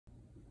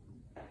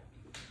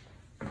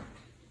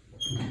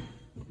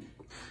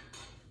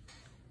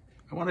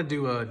I want to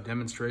do a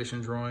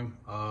demonstration drawing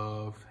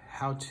of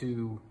how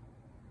to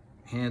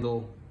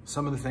handle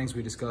some of the things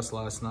we discussed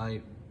last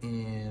night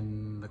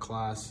in the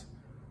class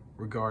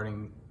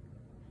regarding,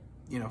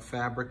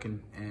 fabric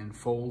and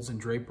folds and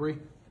drapery.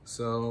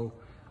 So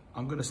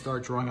I'm going to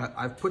start drawing.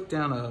 I've put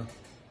down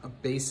a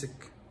basic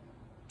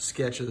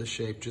sketch of the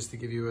shape just to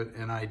give you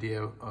an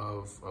idea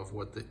of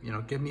what the,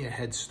 give me a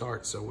head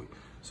start so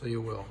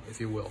you will, if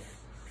you will.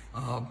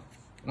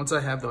 Once I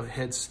have the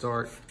head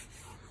start,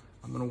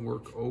 I'm gonna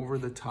work over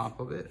the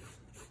top of it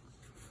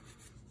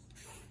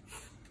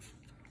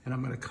and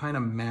I'm gonna kind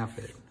of map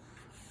it.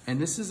 And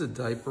this is a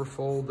diaper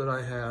fold that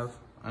I have,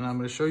 and I'm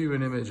gonna show you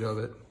an image of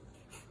it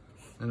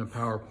in a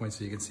PowerPoint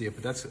so you can see it,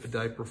 but that's a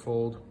diaper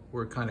fold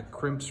where it kind of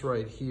crimps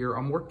right here.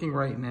 I'm working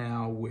right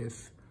now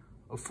with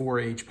a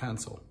 4H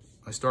pencil.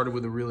 I started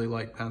with a really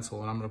light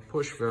pencil and I'm gonna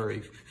push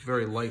very,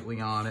 very lightly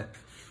on it.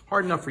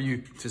 Hard enough for you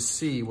to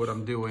see what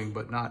I'm doing,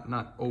 but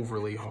not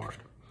overly hard.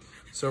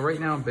 So right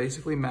now I'm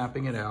basically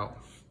mapping it out.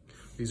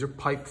 These are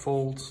pipe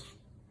folds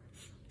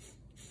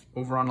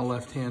over on the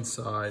left-hand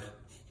side,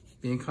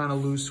 being kind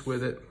of loose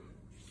with it.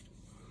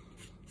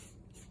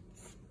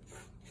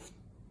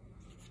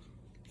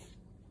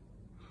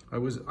 I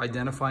was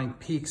identifying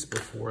peaks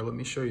before. Let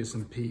me show you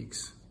some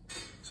peaks.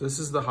 So this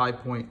is the high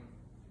point.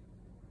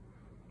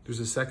 There's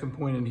a second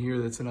point in here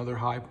that's another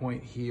high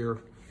point here.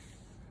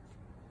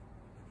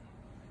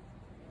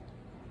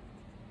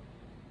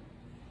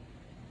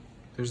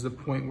 There's the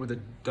point where the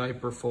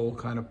diaper fold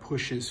kind of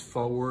pushes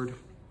forward.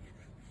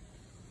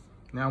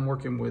 Now I'm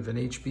working with an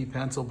HB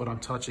pencil, but I'm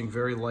touching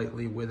very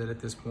lightly with it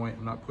at this point.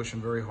 I'm not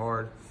pushing very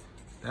hard.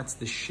 That's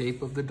the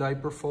shape of the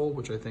diaper fold,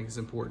 which I think is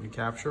important to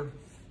capture.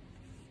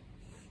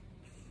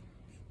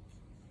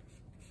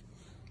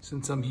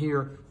 Since I'm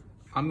here,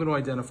 I'm going to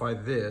identify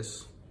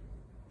this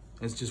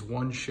as just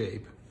one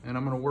shape, and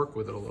I'm going to work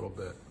with it a little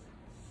bit.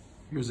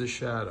 Here's a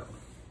shadow.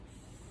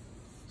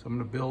 So I'm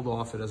going to build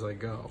off it as I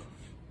go.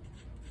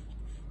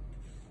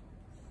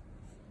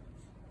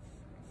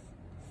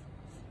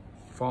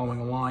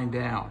 Following a line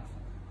down,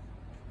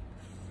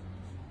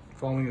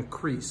 following a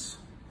crease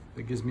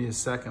that gives me a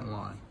second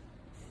line,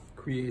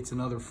 creates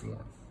another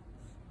form.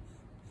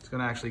 It's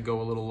going to actually go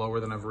a little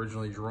lower than I've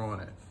originally drawn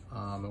it.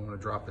 I want to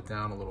drop it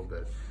down a little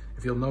bit.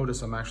 If you'll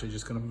notice, I'm actually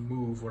just going to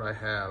move what I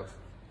have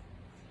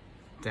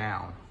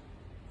down,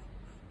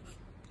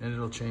 and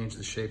it'll change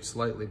the shape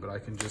slightly, but I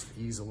can just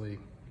easily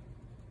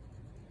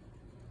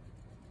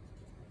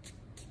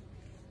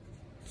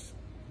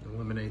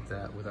eliminate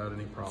that without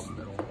any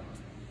problem at all.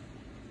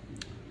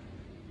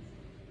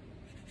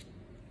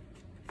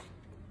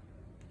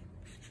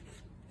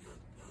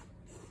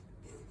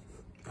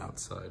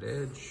 Outside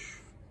edge,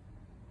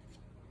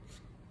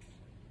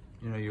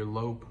 your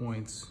low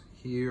points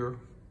here,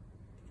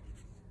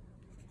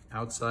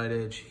 outside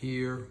edge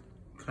here,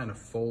 kind of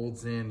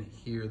folds in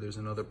here. There's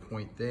another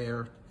point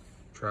there,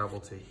 travel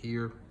to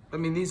here. I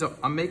mean,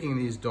 I'm making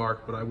these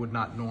dark, but I would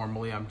not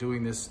normally. I'm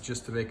doing this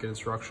just to make an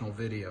instructional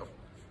video.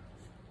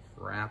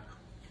 Wrap.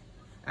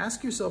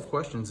 Ask yourself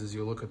questions as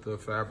you look at the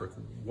fabric.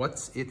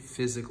 What's it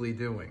physically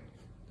doing?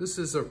 This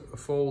is a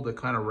fold that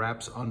kind of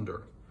wraps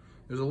under.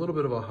 There's a little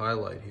bit of a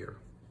highlight here.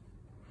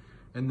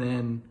 And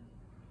then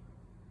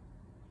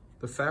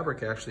the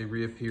fabric actually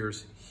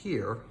reappears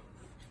here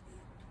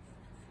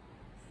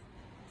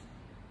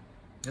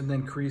and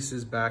then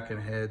creases back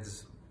and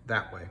heads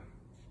that way.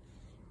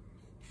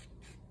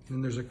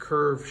 And there's a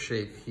curve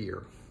shape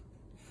here,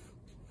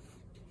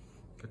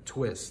 a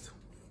twist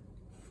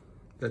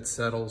that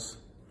settles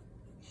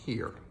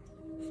here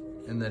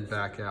and then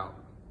back out.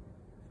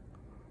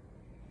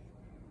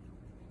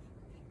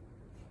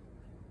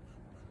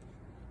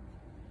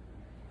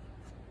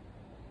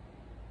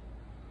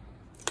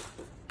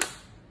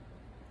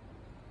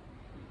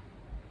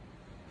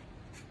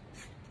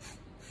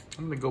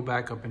 I'm going to go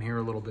back up in here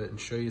a little bit and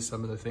show you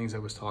some of the things I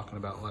was talking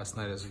about last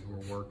night as we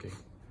were working.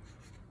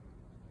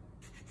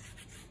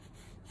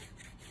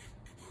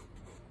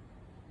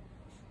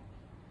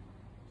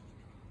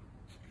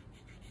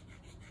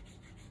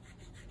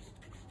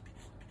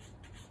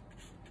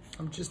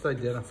 I'm just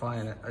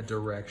identifying a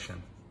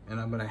direction, and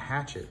I'm going to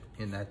hatch it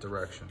in that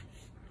direction.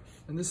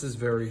 And this is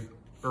very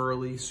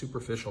early,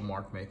 superficial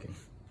mark making.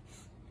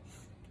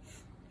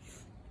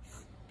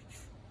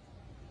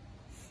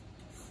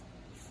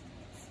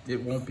 It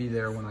won't be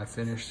there when I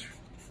finish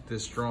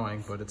this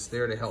drawing, but it's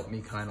there to help me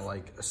kind of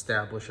like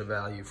establish a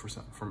value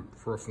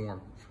for a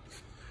form.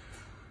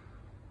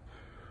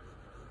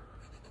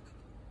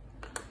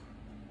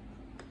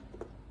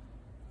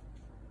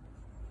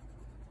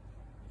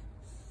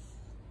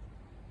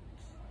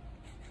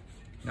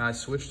 Now I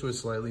switched to a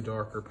slightly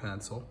darker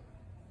pencil.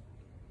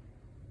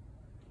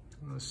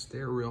 I'm going to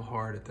stare real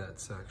hard at that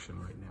section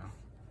right now,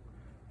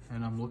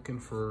 and I'm looking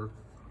for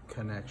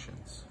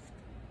connections.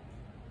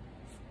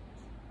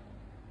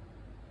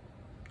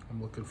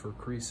 I'm looking for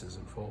creases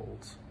and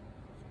folds.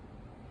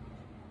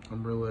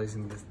 I'm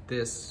realizing that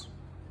that's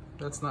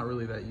not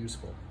really that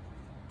useful.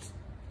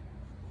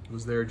 It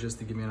was there just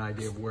to give me an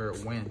idea of where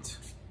it went,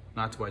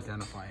 not to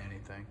identify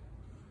anything.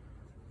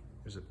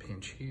 There's a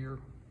pinch here.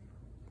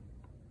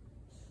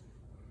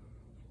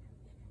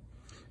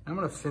 I'm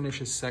gonna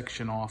finish a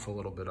section off a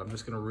little bit. I'm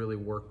just gonna really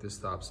work this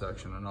top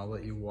section, and I'll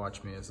let you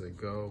watch me as I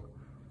go.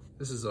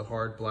 This is a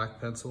hard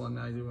black pencil I'm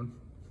now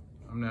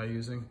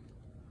using.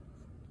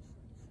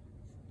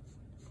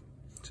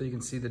 So you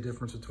can see the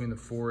difference between the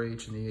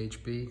 4H and the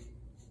HB.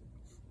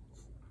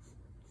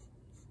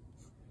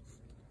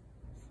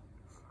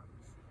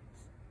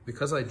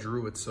 Because I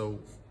drew it so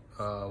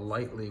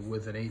lightly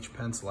with an H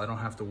pencil, I don't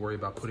have to worry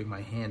about putting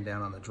my hand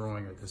down on the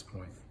drawing at this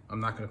point. I'm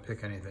not going to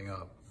pick anything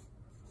up.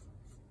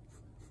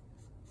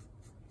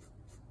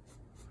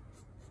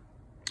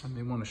 I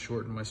may want to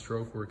shorten my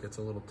stroke where it gets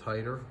a little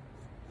tighter.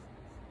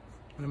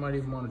 And I might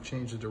even want to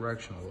change the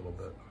direction a little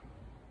bit.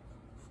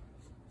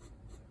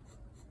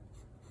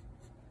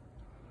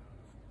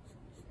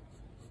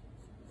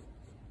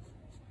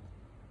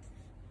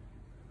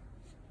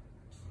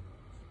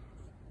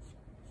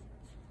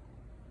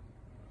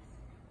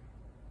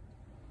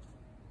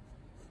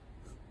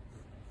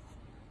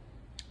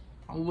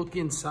 I'll look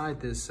inside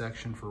this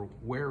section for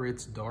where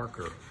it's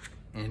darker,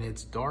 and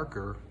it's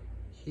darker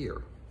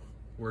here,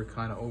 where it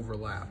kind of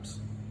overlaps.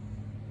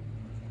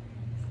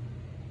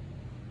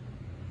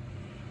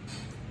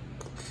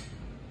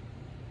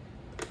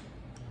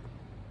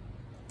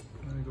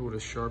 I'm gonna go with a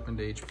sharpened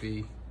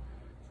HB.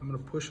 I'm gonna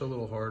push a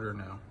little harder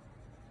now,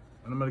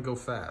 and I'm gonna go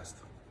fast.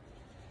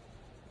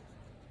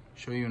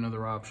 Show you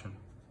another option.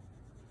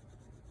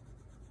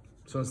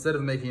 So instead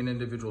of making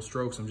individual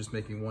strokes, I'm just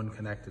making one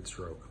connected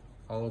stroke.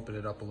 I'll open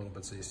it up a little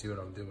bit so you see what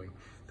I'm doing.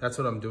 That's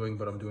what I'm doing,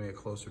 but I'm doing it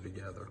closer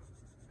together.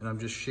 And I'm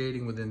just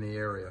shading within the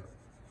area.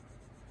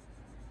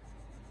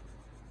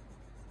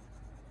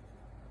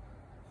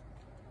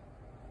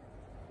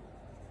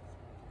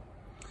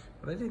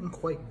 But I didn't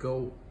quite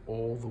go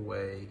all the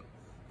way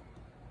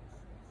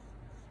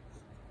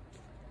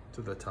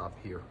to the top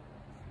here.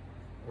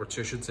 Or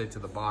I should say to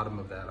the bottom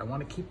of that. I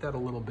want to keep that a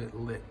little bit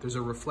lit. There's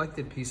a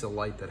reflected piece of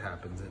light that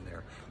happens in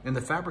there. And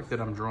the fabric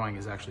that I'm drawing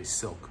is actually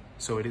silk,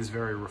 so it is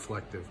very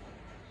reflective.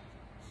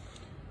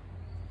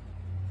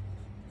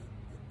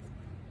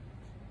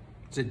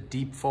 It's a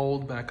deep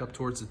fold back up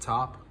towards the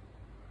top.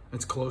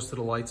 It's close to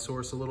the light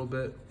source a little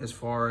bit. As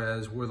far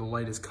as where the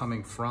light is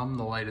coming from,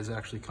 the light is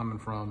actually coming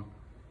from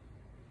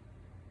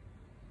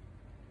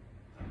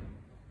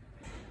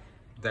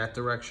that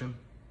direction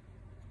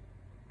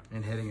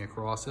and heading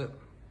across it.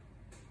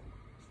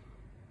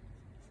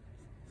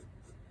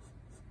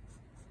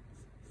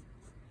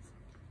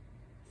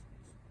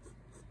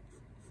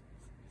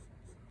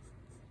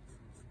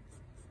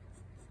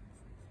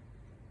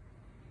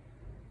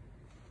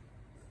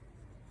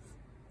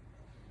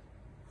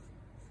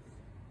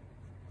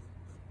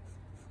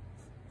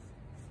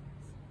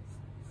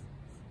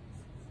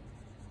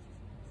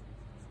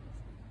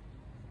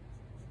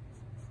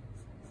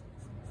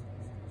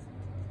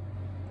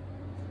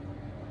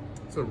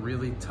 It's a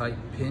really tight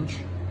pinch.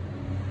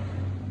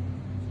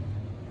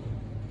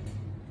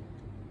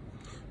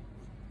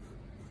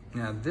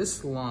 Now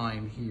this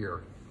line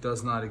here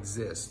does not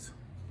exist,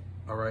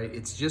 all right?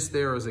 It's just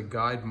there as a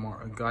guide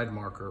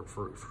marker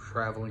for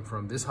traveling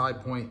from this high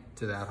point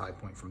to that high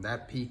point, from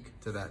that peak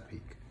to that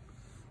peak.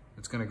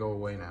 It's gonna go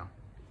away now.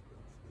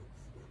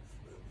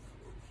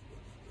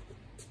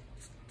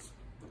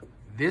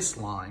 This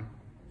line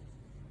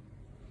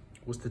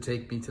was to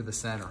take me to the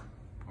center,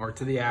 or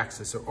to the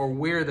axis, or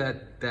where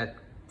that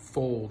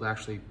fold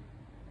actually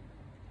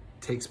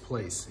takes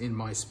place in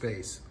my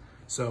space.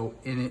 So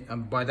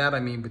by that I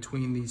mean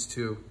between these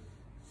two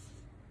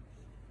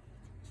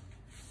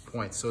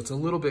points. So it's a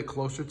little bit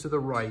closer to the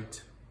right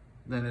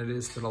than it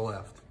is to the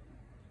left.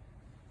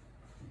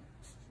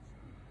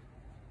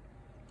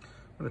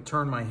 I'm gonna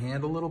turn my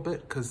hand a little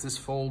bit because this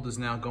fold is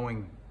now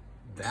going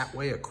that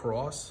way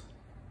across.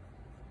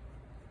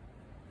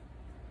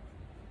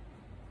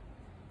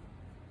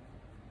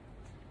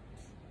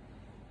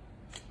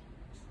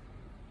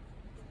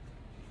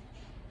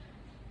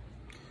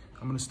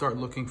 I'm gonna start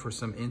looking for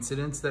some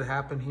incidents that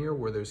happen here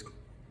where there's a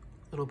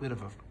little bit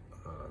of a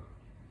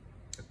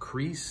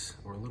crease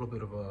or a little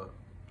bit of a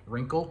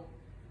wrinkle.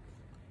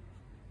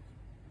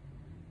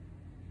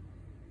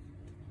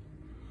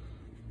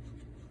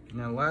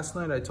 Now, last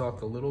night I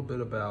talked a little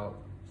bit about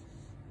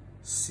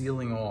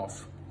sealing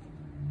off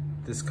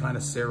this kind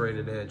of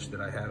serrated edge that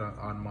I had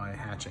on my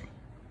hatching.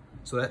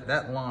 So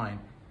that line,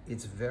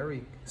 it's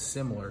very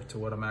similar to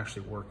what I'm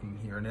actually working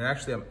here. And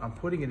I'm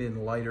putting it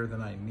in lighter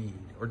than I need,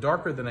 or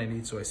darker than I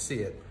need so I see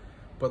it,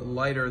 but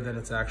lighter than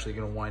it's actually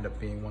gonna wind up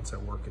being once I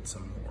work it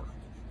some more.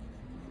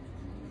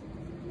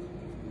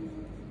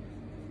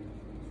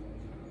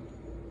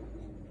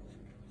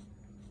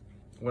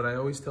 What I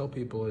always tell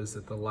people is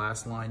that the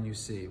last line you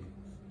see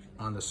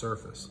on the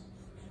surface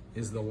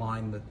is the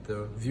line that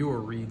the viewer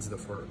reads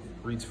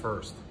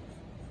first.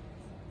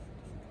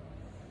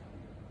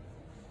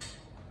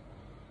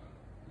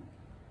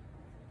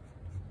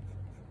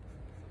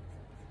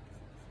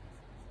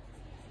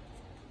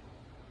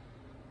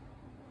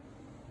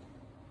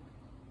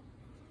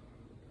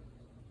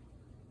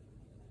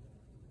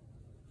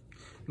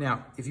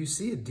 Now, if you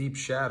see a deep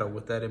shadow,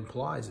 what that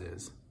implies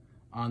is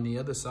on the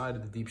other side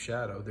of the deep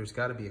shadow, there's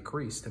got to be a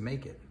crease to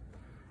make it.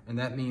 And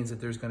that means that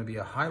there's going to be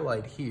a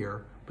highlight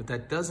here, but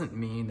that doesn't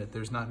mean that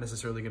there's not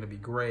necessarily going to be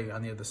gray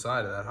on the other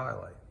side of that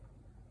highlight.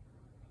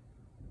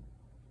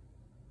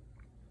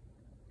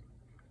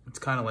 It's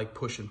kind of like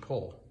push and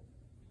pull.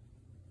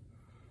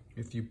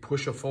 If you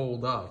push a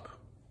fold up,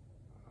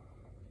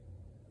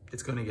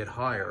 it's going to get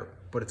higher,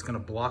 but it's going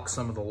to block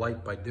some of the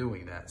light by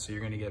doing that. So you're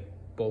going to get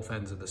both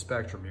ends of the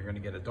spectrum. You're going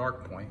to get a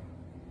dark point,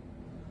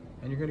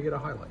 and you're going to get a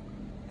highlight.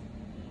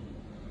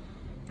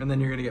 And then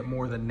you're going to get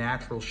more of the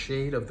natural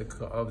shade of the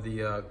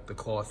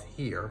cloth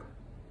here.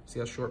 See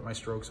how short my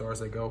strokes are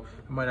as I go?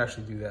 I might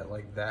actually do that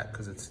like that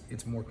because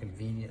it's more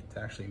convenient to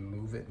actually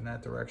move it in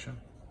that direction.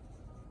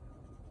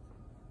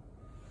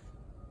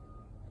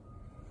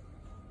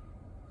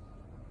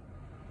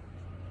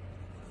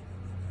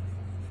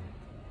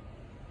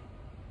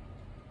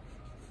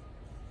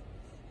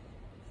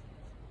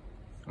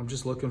 I'm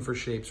just looking for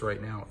shapes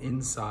right now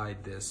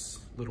inside this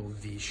little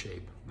V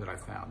shape that I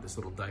found, this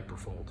little diaper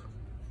fold.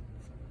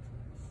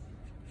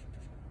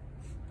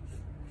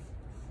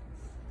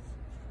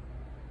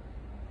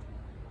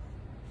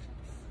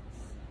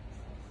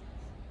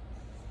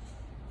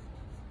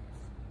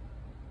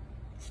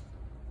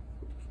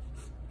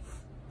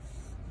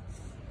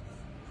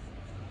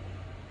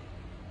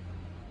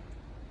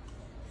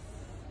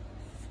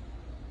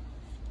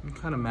 And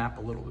kind of map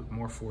a little bit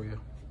more for you.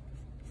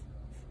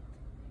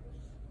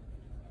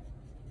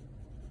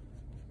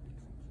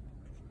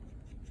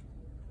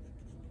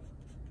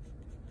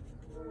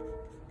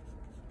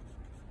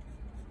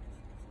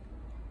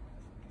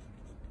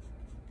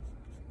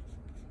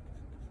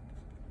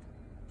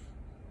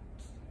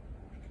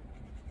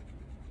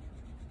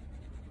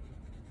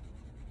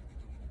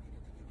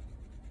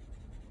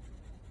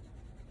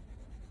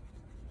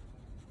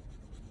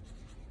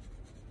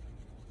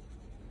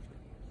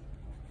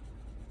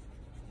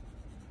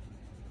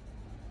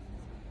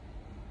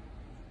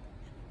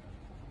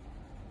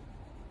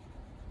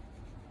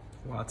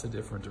 Lots of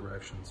different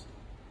directions.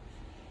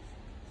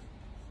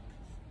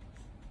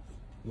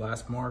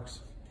 Last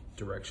marks,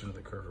 direction of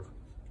the curve.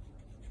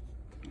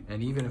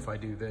 And even if I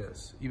do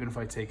this, even if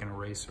I take an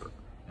eraser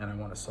and I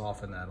want to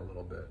soften that a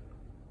little bit,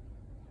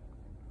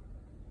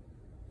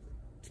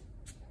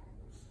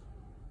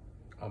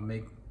 I'll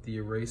make the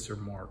eraser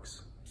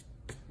marks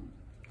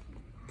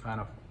kind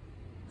of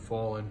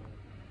fall in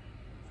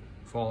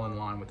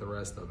line with the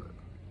rest of it.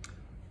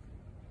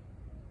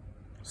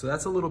 So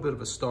that's a little bit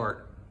of a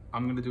start.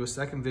 I'm gonna do a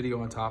second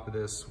video on top of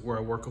this where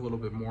I work a little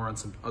bit more on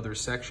some other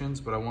sections,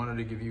 but I wanted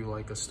to give you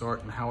like a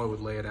start and how I would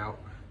lay it out.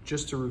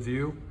 Just to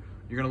review,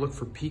 you're gonna look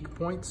for peak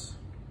points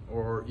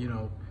or, you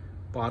know,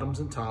 bottoms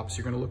and tops.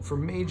 You're gonna look for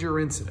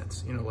major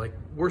incidents, you know, like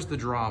where's the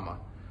drama?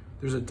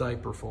 There's a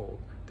diaper fold.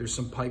 There's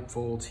some pipe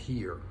folds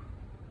here.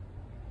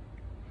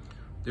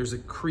 There's a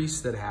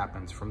crease that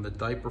happens from the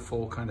diaper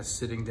fold kind of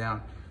sitting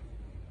down,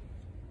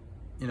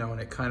 you know,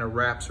 and it kind of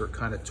wraps or it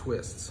kind of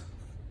twists.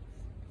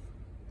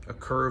 A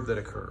curve that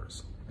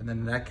occurs, and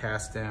then that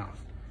casts down.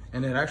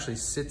 And it actually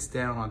sits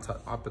down on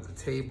top of the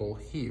table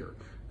here.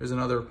 There's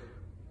another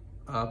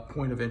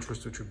point of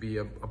interest, which would be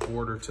a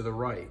border to the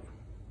right.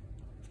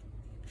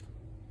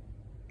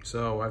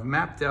 So I've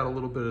mapped out a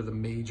little bit of the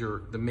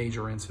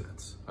major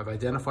incidents. I've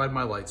identified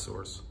my light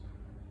source,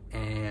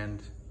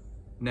 and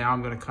now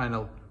I'm gonna kind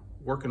of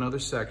work another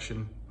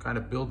section, kind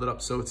of build it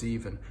up so it's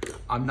even.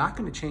 I'm not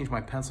gonna change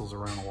my pencils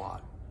around a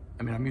lot.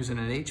 I mean, I'm using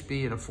an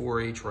HB and a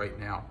 4H right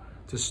now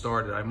to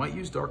start it. I might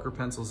use darker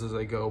pencils as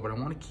I go, but I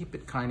want to keep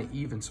it kind of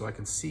even so I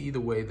can see the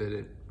way that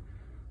it,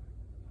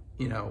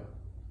 you know,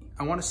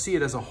 I want to see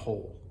it as a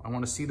whole. I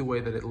want to see the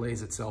way that it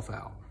lays itself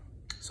out.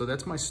 So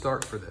that's my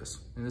start for this.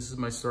 And this is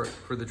my start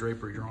for the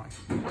drapery drawing.